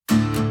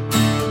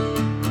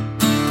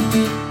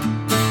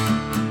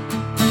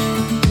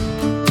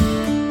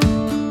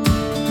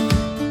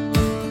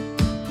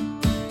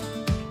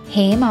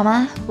Hey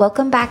mama,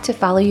 welcome back to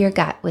Follow Your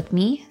Gut with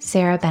me,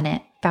 Sarah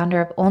Bennett,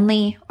 founder of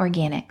Only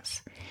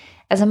Organics.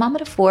 As a mama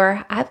to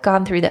four, I've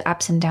gone through the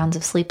ups and downs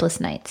of sleepless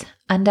nights,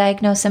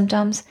 undiagnosed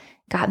symptoms,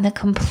 gotten the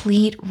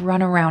complete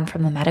runaround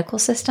from the medical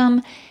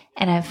system,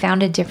 and I've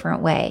found a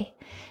different way.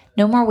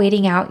 No more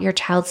waiting out your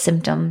child's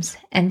symptoms,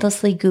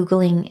 endlessly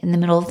Googling in the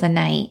middle of the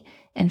night,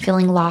 and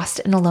feeling lost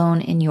and alone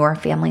in your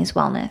family's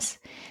wellness.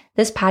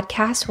 This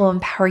podcast will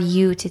empower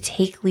you to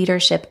take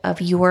leadership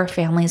of your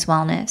family's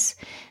wellness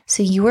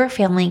so your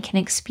family can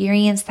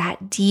experience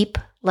that deep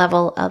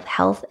level of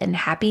health and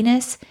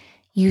happiness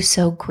you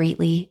so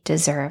greatly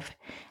deserve.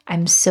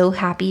 I'm so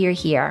happy you're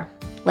here.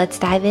 Let's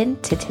dive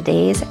into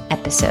today's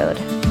episode.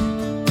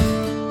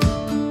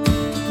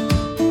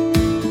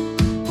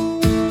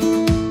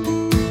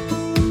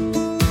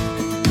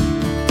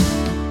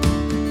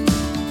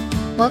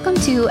 Welcome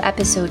to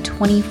episode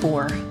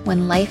 24,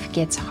 When Life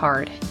Gets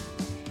Hard.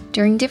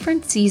 During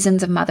different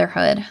seasons of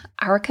motherhood,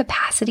 our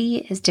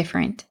capacity is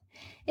different.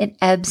 It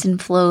ebbs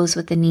and flows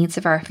with the needs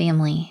of our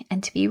family.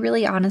 And to be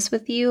really honest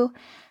with you,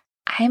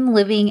 I'm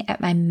living at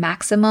my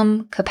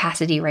maximum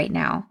capacity right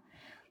now.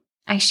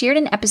 I shared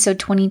in episode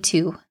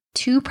 22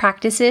 two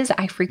practices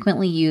I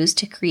frequently use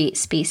to create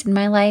space in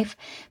my life.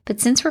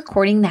 But since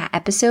recording that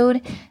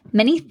episode,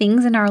 many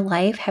things in our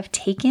life have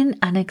taken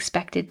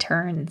unexpected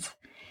turns.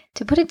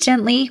 To put it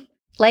gently,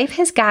 life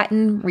has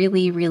gotten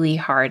really, really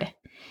hard.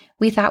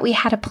 We thought we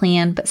had a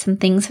plan, but some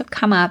things have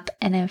come up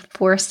and have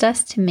forced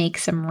us to make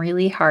some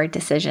really hard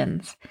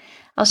decisions.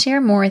 I'll share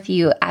more with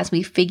you as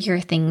we figure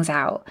things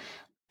out,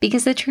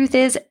 because the truth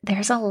is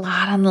there's a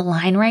lot on the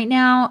line right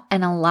now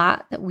and a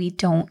lot that we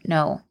don't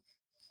know.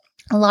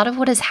 A lot of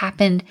what has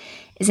happened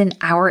isn't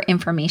our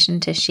information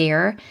to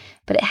share,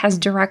 but it has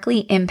directly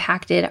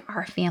impacted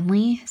our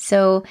family.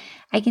 So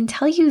I can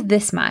tell you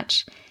this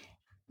much.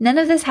 None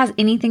of this has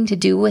anything to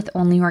do with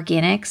Only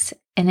Organics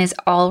and is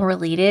all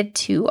related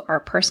to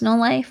our personal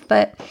life,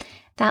 but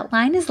that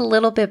line is a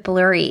little bit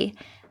blurry.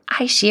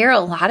 I share a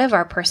lot of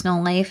our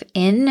personal life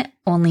in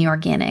Only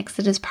Organics.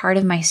 It is part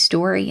of my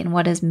story and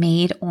what has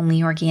made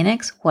Only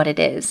Organics what it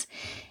is.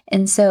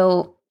 And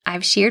so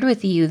I've shared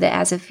with you that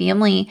as a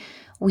family,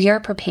 we are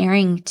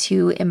preparing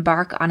to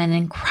embark on an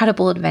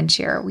incredible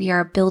adventure. We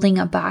are building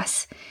a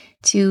bus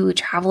to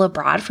travel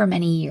abroad for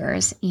many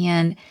years,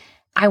 and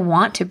I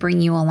want to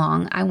bring you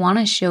along. I want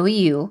to show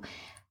you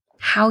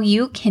how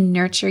you can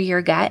nurture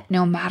your gut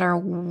no matter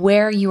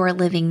where you are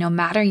living, no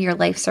matter your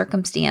life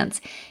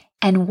circumstance,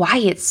 and why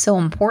it's so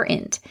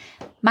important.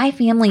 My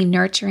family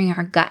nurturing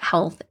our gut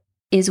health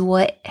is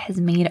what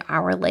has made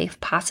our life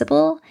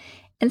possible.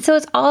 And so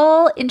it's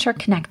all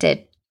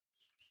interconnected.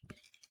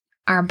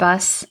 Our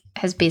bus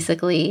has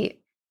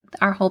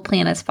our whole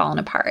plan has fallen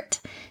apart.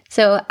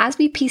 So as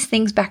we piece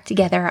things back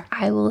together,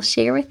 I will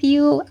share with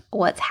you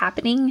what's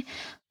happening.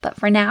 But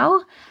for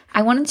now,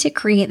 I wanted to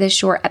create this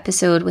short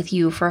episode with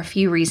you for a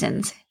few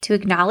reasons. To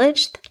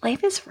acknowledge that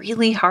life is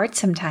really hard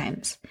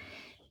sometimes.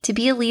 To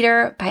be a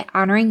leader by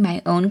honoring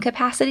my own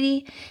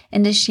capacity,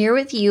 and to share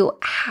with you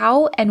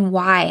how and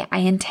why I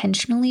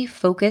intentionally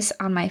focus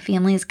on my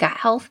family's gut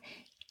health,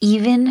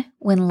 even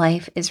when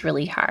life is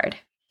really hard.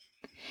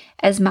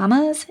 As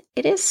mamas,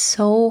 it is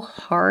so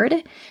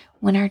hard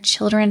when our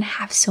children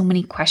have so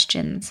many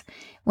questions,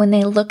 when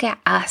they look at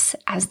us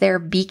as their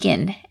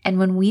beacon, and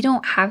when we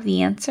don't have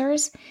the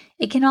answers,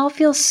 it can all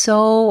feel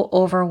so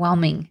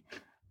overwhelming.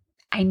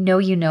 I know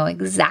you know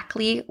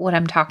exactly what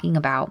I'm talking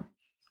about.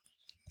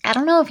 I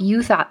don't know if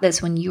you thought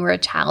this when you were a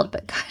child,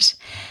 but gosh,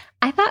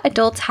 I thought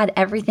adults had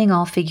everything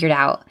all figured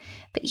out.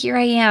 But here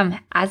I am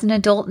as an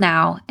adult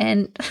now,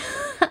 and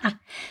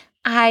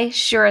I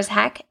sure as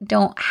heck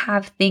don't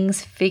have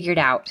things figured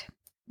out.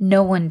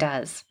 No one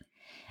does.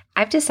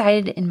 I've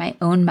decided in my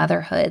own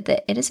motherhood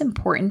that it is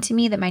important to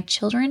me that my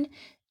children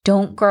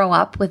don't grow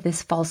up with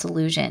this false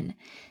illusion.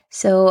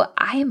 So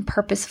I am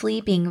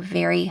purposefully being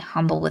very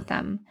humble with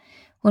them.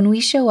 When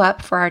we show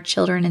up for our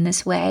children in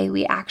this way,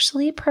 we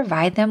actually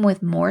provide them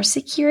with more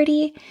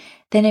security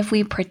than if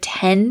we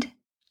pretend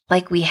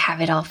like we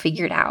have it all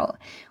figured out.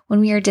 When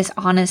we are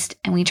dishonest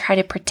and we try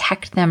to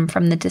protect them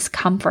from the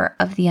discomfort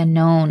of the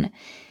unknown,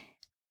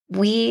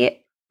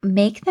 we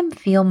make them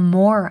feel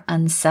more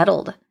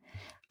unsettled.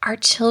 Our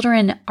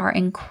children are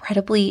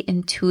incredibly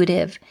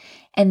intuitive,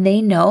 and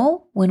they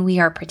know when we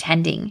are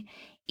pretending.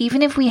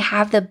 Even if we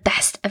have the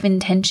best of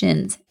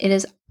intentions, it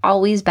is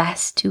always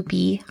best to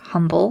be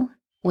humble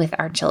with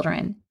our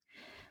children.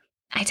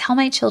 I tell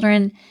my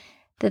children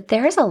that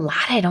there's a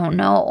lot I don't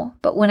know,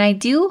 but when I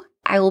do,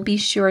 I will be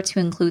sure to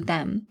include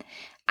them.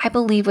 I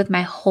believe with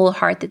my whole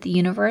heart that the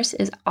universe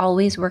is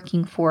always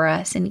working for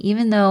us, and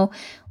even though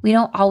we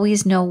don't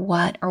always know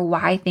what or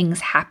why things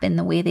happen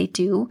the way they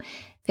do,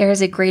 there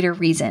is a greater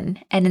reason.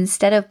 And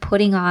instead of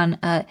putting on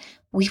a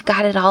we've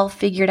got it all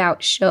figured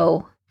out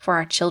show for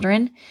our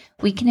children,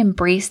 we can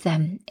embrace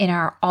them in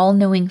our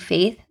all-knowing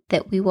faith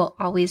that we will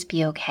always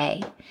be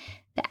okay.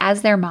 That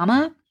as their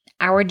mama,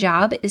 our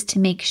job is to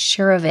make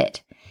sure of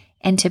it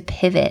and to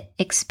pivot,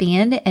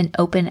 expand, and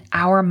open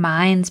our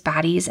minds,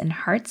 bodies, and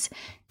hearts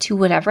to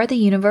whatever the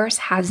universe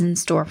has in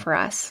store for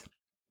us.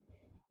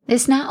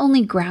 This not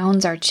only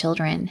grounds our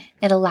children,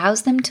 it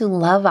allows them to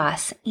love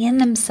us and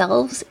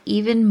themselves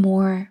even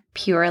more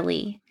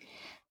purely.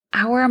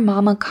 Our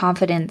mama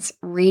confidence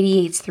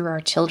radiates through our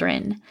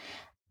children.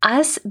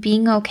 Us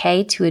being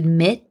okay to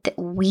admit that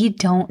we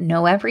don't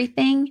know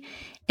everything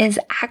is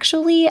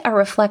actually a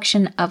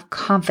reflection of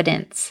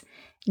confidence,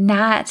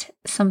 not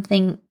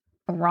something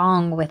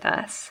wrong with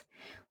us.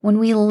 When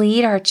we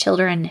lead our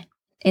children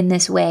in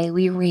this way,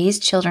 we raise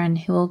children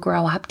who will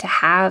grow up to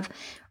have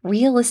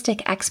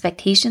realistic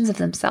expectations of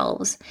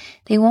themselves.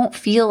 They won't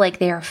feel like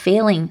they are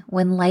failing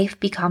when life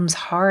becomes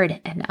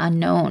hard and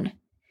unknown.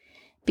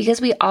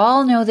 Because we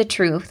all know the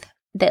truth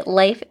that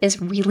life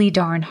is really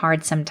darn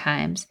hard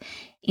sometimes.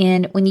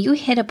 And when you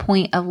hit a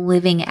point of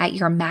living at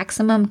your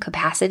maximum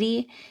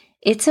capacity,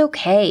 it's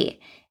okay.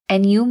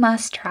 And you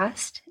must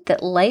trust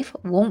that life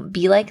won't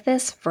be like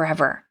this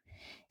forever.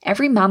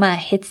 Every mama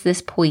hits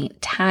this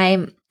point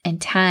time and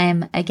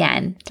time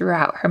again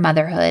throughout her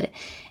motherhood.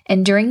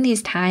 And during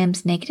these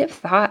times, negative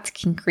thoughts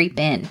can creep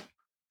in.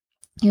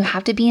 You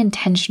have to be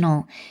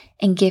intentional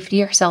and give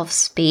yourself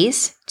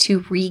space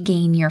to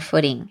regain your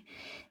footing.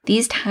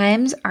 These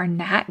times are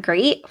not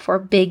great for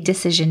big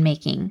decision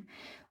making.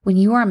 When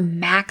you are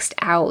maxed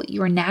out,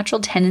 your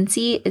natural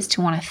tendency is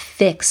to want to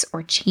fix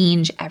or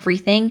change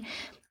everything,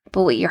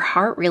 but what your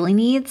heart really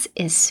needs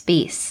is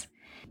space.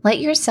 Let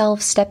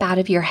yourself step out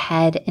of your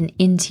head and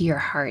into your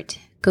heart.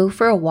 Go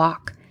for a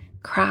walk.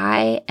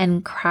 Cry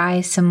and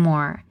cry some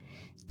more.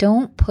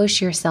 Don't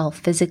push yourself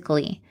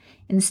physically.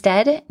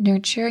 Instead,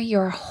 nurture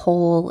your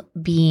whole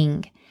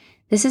being.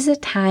 This is a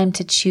time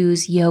to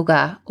choose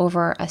yoga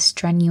over a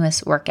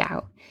strenuous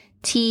workout,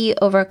 tea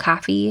over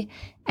coffee,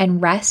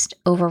 and rest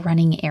over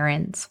running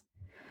errands.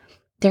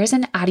 There's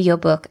an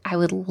audiobook I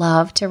would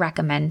love to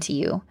recommend to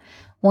you,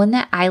 one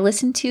that I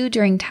listen to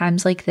during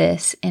times like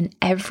this, and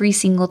every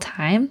single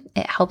time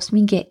it helps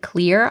me get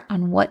clear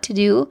on what to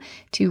do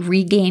to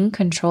regain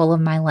control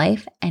of my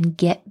life and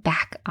get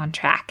back on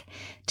track,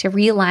 to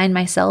realign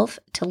myself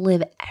to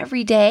live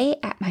every day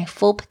at my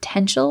full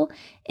potential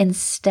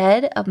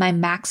instead of my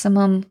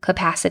maximum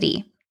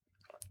capacity.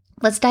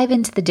 Let's dive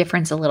into the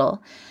difference a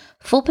little.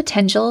 Full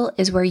potential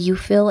is where you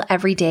fill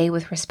every day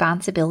with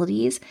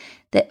responsibilities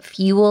that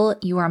fuel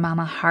your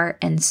mama heart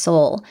and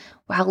soul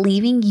while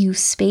leaving you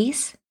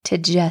space to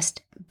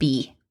just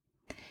be.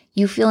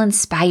 You feel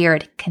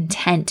inspired,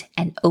 content,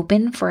 and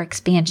open for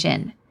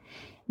expansion.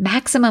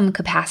 Maximum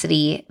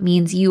capacity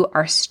means you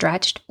are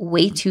stretched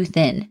way too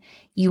thin.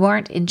 You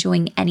aren't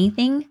enjoying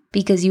anything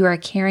because you are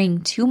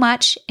carrying too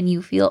much and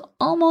you feel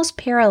almost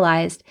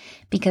paralyzed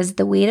because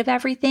the weight of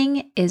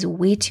everything is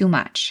way too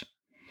much.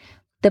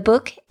 The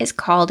book is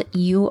called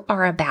You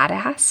Are a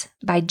Badass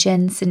by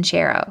Jen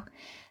Sincero.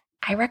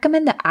 I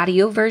recommend the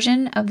audio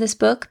version of this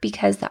book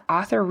because the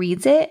author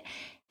reads it,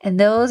 and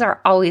those are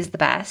always the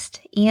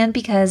best, and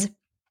because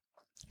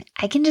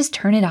I can just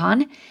turn it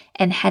on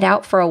and head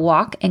out for a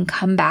walk and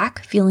come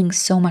back feeling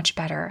so much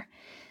better.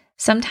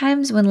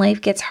 Sometimes when life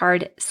gets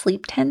hard,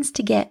 sleep tends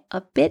to get a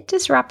bit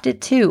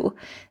disrupted too.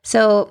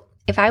 So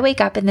if I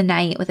wake up in the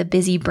night with a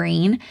busy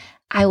brain,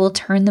 I will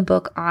turn the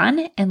book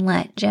on and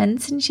let Jen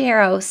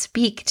Sincero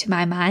speak to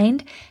my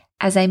mind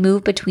as I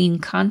move between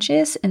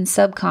conscious and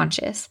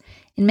subconscious.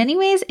 In many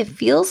ways, it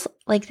feels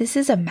like this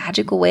is a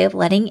magical way of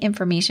letting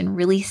information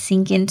really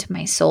sink into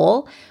my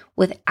soul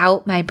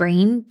without my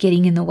brain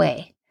getting in the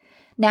way.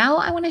 Now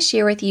I want to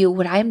share with you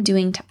what I'm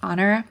doing to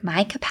honor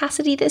my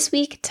capacity this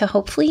week to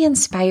hopefully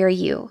inspire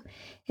you.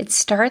 It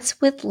starts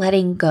with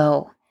letting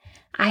go.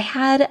 I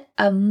had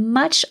a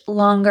much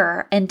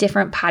longer and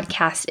different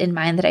podcast in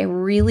mind that I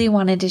really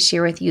wanted to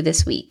share with you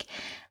this week.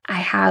 I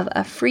have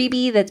a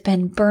freebie that's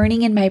been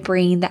burning in my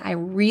brain that I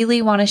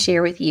really want to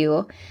share with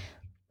you,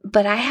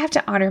 but I have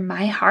to honor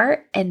my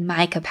heart and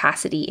my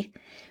capacity.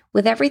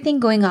 With everything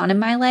going on in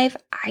my life,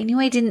 I knew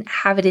I didn't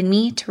have it in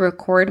me to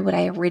record what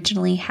I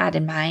originally had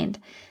in mind,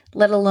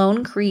 let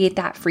alone create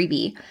that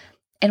freebie.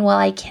 And while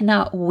I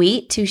cannot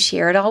wait to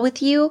share it all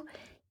with you,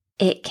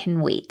 it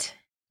can wait.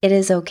 It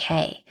is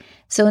okay.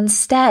 So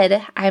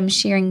instead, I'm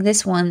sharing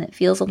this one that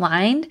feels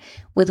aligned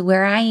with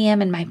where I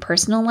am in my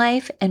personal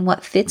life and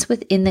what fits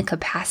within the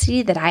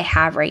capacity that I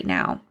have right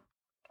now.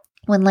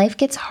 When life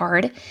gets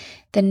hard,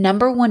 the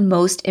number one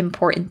most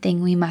important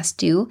thing we must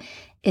do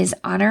is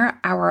honor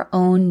our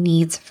own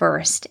needs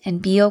first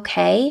and be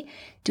okay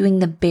doing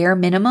the bare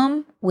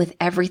minimum with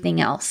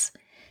everything else.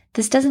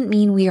 This doesn't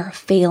mean we are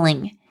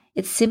failing.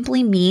 It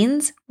simply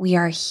means we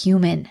are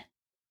human.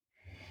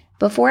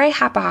 Before I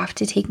hop off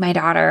to take my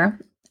daughter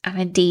on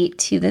a date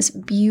to this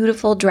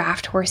beautiful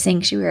draft horse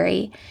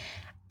sanctuary,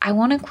 I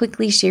want to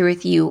quickly share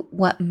with you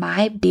what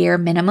my bare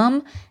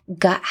minimum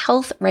gut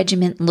health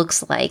regimen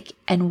looks like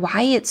and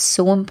why it's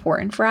so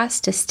important for us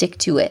to stick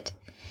to it.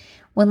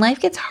 When life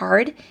gets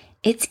hard,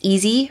 it's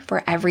easy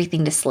for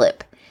everything to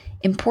slip.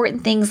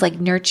 Important things like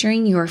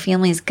nurturing your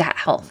family's gut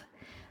health.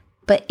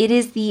 But it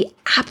is the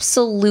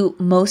absolute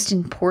most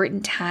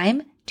important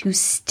time to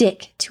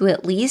stick to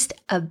at least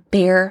a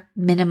bare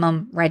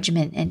minimum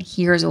regimen, and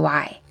here's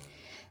why.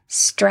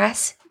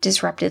 stress,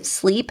 disruptive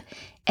sleep,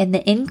 and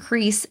the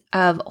increase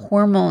of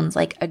hormones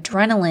like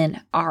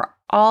adrenaline are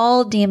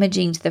all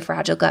damaging to the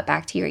fragile gut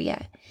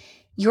bacteria.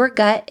 Your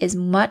gut is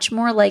much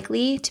more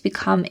likely to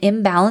become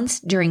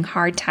imbalanced during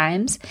hard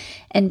times,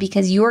 and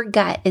because your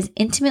gut is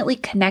intimately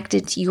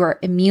connected to your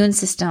immune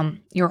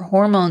system, your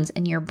hormones,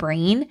 and your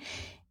brain,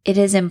 it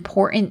is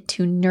important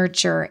to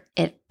nurture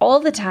it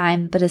all the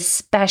time, but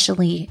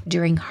especially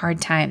during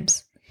hard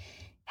times.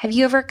 Have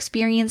you ever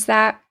experienced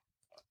that,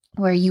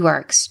 where you are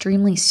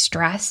extremely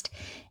stressed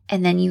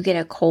and then you get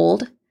a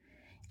cold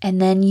and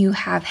then you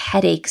have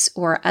headaches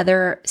or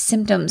other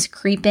symptoms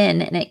creep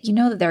in and you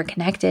know that they're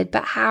connected,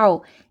 but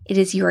how? It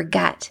is your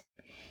gut.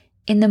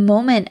 In the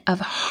moment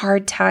of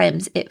hard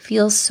times, it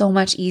feels so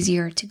much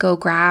easier to go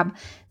grab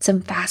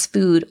some fast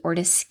food or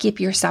to skip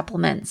your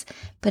supplements.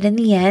 But in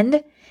the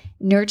end,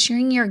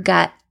 nurturing your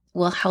gut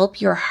will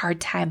help your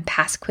hard time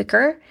pass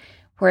quicker,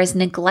 whereas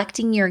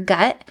neglecting your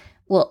gut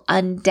will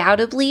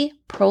undoubtedly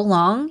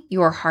prolong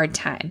your hard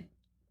time.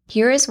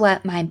 Here is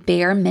what my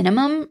bare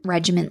minimum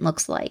regimen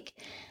looks like.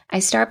 I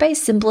start by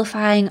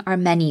simplifying our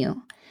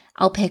menu.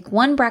 I'll pick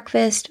 1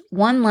 breakfast,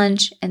 1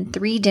 lunch, and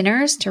 3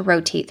 dinners to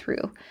rotate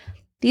through.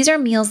 These are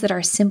meals that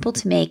are simple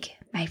to make.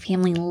 My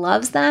family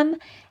loves them,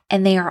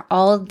 and they are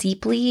all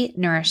deeply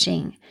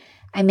nourishing.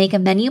 I make a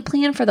menu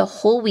plan for the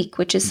whole week,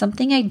 which is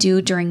something I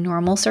do during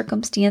normal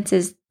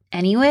circumstances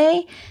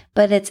anyway,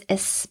 but it's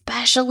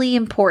especially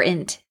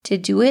important to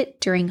do it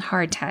during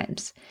hard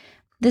times.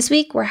 This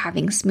week, we're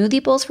having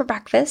smoothie bowls for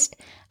breakfast,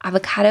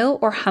 avocado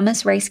or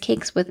hummus rice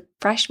cakes with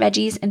fresh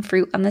veggies and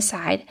fruit on the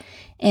side,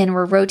 and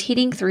we're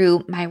rotating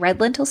through my red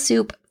lentil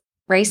soup,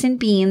 rice and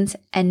beans,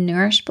 and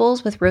nourish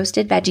bowls with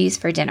roasted veggies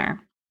for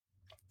dinner.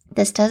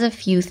 This does a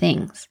few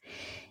things.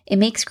 It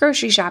makes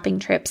grocery shopping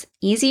trips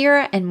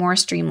easier and more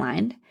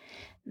streamlined.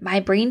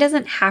 My brain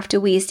doesn't have to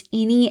waste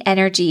any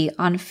energy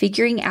on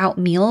figuring out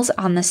meals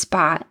on the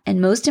spot, and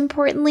most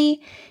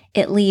importantly,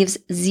 it leaves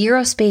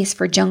zero space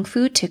for junk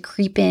food to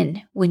creep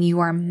in when you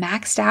are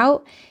maxed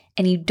out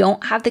and you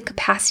don't have the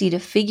capacity to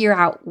figure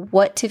out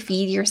what to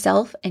feed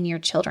yourself and your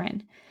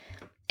children.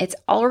 It's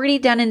already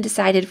done and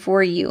decided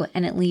for you,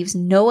 and it leaves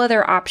no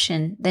other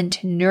option than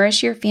to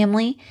nourish your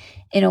family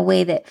in a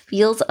way that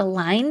feels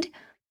aligned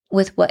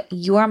with what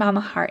your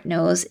mama heart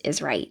knows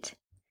is right.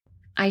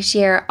 I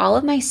share all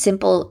of my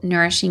simple,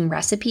 nourishing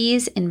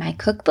recipes in my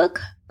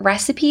cookbook,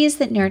 Recipes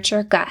That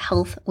Nurture Gut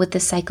Health with the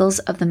Cycles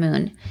of the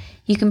Moon.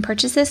 You can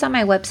purchase this on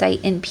my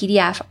website in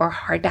PDF or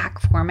hardback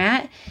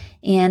format,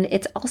 and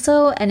it's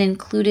also an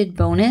included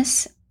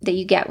bonus that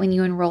you get when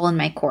you enroll in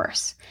my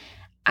course.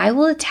 I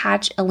will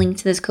attach a link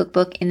to this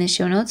cookbook in the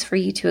show notes for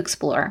you to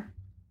explore.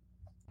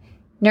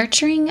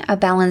 Nurturing a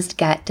balanced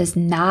gut does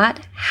not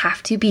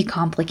have to be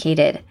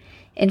complicated.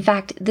 In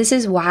fact, this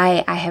is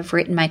why I have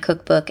written my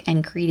cookbook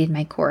and created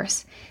my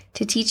course,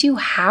 to teach you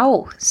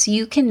how so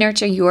you can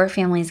nurture your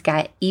family's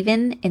gut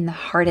even in the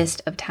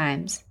hardest of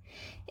times.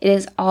 It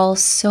is all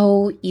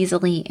so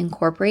easily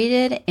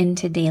incorporated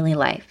into daily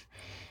life.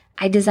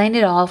 I designed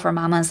it all for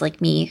mamas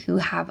like me who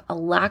have a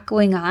lot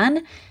going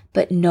on,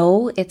 but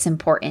know it's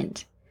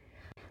important.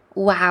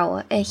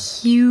 Wow, a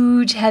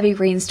huge heavy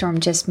rainstorm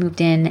just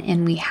moved in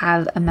and we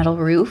have a metal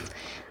roof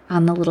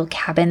on the little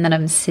cabin that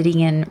I'm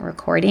sitting in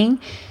recording.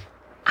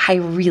 I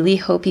really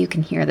hope you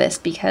can hear this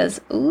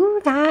because,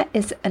 that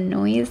is a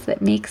noise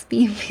that makes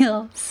me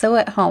feel so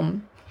at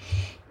home.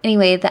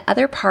 Anyway, the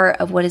other part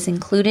of what is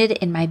included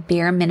in my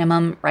bare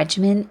minimum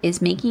regimen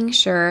is making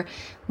sure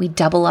we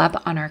double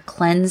up on our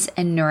cleanse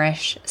and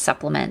nourish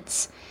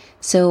supplements.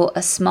 So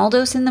a small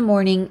dose in the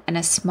morning and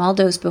a small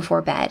dose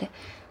before bed.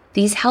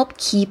 These help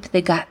keep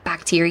the gut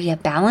bacteria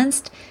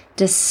balanced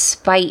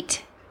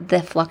despite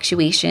the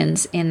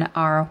fluctuations in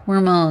our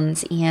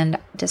hormones and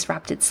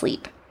disrupted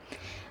sleep.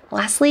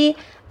 Lastly,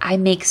 I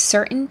make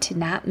certain to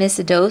not miss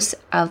a dose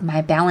of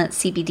my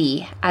balanced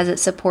CBD as it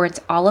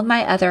supports all of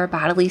my other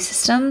bodily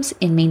systems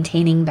in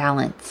maintaining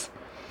balance.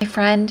 My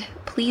friend,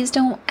 please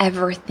don't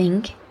ever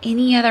think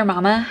any other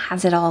mama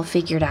has it all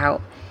figured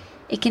out.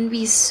 It can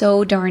be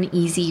so darn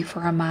easy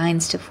for our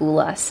minds to fool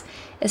us,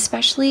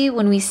 especially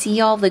when we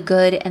see all the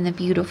good and the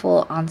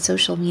beautiful on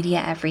social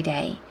media every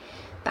day.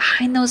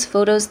 Behind those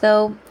photos,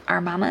 though,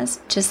 are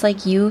mamas just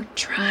like you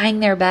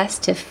trying their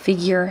best to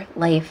figure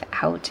life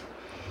out.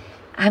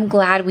 I'm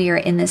glad we are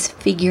in this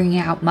figuring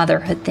out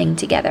motherhood thing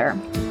together.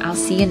 I'll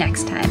see you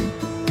next time.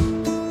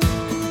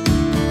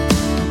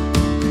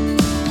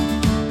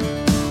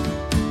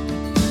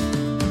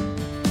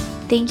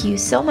 Thank you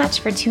so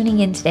much for tuning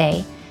in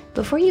today.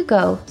 Before you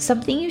go,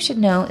 something you should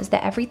know is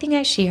that everything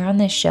I share on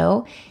this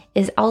show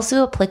is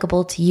also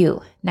applicable to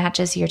you, not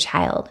just your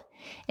child.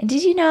 And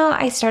did you know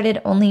I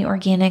started Only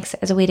Organics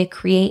as a way to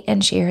create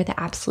and share the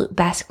absolute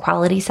best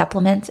quality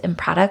supplements and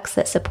products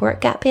that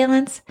support gut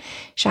balance?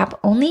 Shop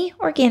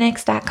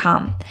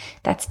onlyorganics.com.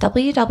 That's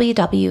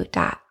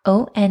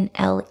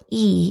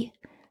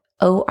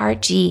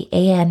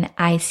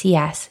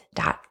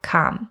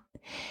www.onlyorganics.com.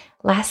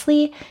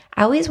 Lastly,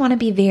 I always want to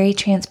be very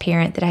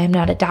transparent that I am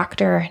not a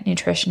doctor,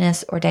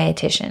 nutritionist, or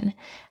dietitian.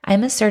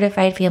 I'm a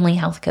certified family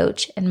health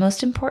coach, and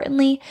most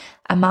importantly,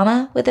 a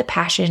mama with a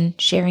passion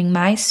sharing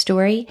my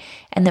story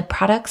and the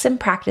products and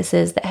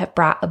practices that have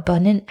brought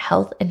abundant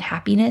health and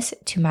happiness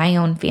to my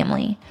own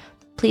family.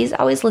 Please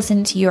always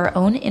listen to your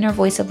own inner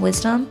voice of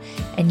wisdom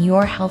and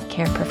your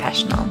healthcare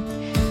professional.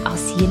 I'll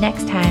see you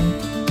next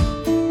time.